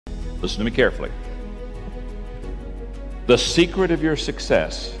Listen to me carefully. The secret of your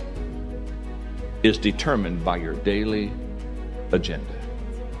success is determined by your daily agenda.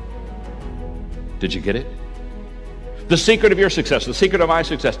 Did you get it? The secret of your success, the secret of my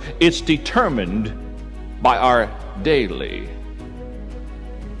success, it's determined by our daily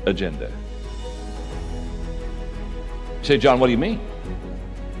agenda. You say, John, what do you mean?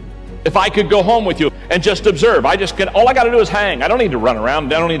 If I could go home with you and just observe, all I got to do is hang. I don't need to run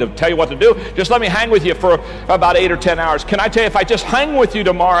around. I don't need to tell you what to do. Just let me hang with you for about 8 or 10 hours. Can I tell you, if I just hang with you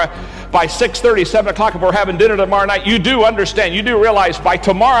tomorrow by 6:30, 7 o'clock, if we're having dinner tomorrow night, you do understand, you do realize by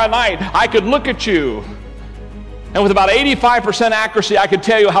tomorrow night, I could look at you and with about 85% accuracy, I could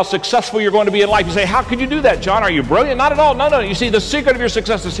tell you how successful you're going to be in life. You say, how could you do that, John? Are you brilliant? Not at all. No. You see, the secret of your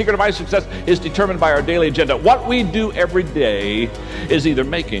success, the secret of my success is determined by our daily agenda. What we do every day is either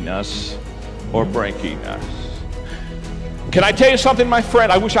making us or breaking us. Can I tell you something, my friend?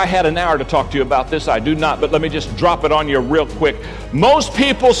 I wish I had an hour to talk to you about this. I do not, but let me just drop it on you real quick. Most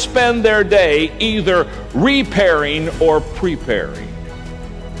people spend their day either repairing or preparing.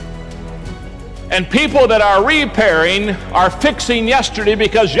 And people that are repairing are fixing yesterday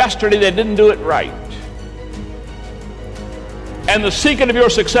because yesterday they didn't do it right. And the secret of your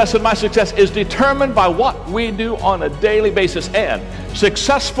success and my success is determined by what we do on a daily basis. And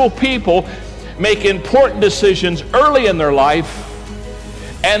successful people make important decisions early in their life,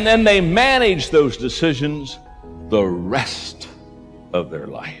 and then they manage those decisions the rest of their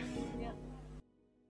life.